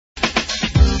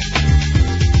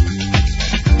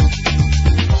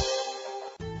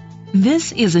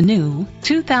This is a new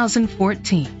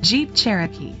 2014 Jeep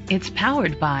Cherokee. It's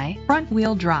powered by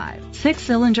front-wheel drive,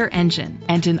 6-cylinder engine,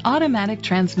 and an automatic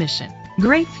transmission.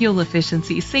 Great fuel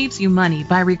efficiency saves you money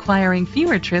by requiring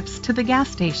fewer trips to the gas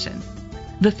station.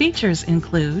 The features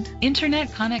include internet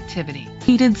connectivity,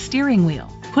 heated steering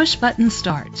wheel, push-button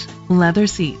start, leather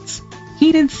seats,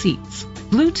 heated seats,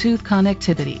 Bluetooth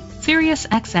connectivity, Sirius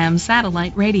XM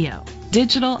satellite radio,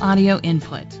 digital audio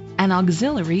input, an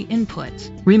auxiliary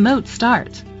input, remote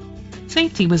start.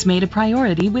 Safety was made a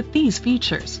priority with these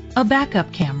features: a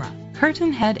backup camera,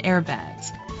 curtain head airbags,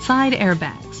 side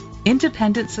airbags,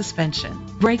 independent suspension,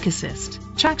 brake assist,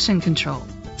 traction control,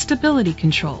 stability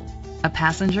control, a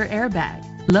passenger airbag,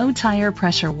 low tire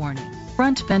pressure warning,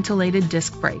 front ventilated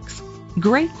disc brakes.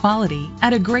 Great quality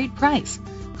at a great price.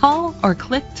 Call or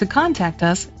click to contact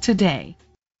us today.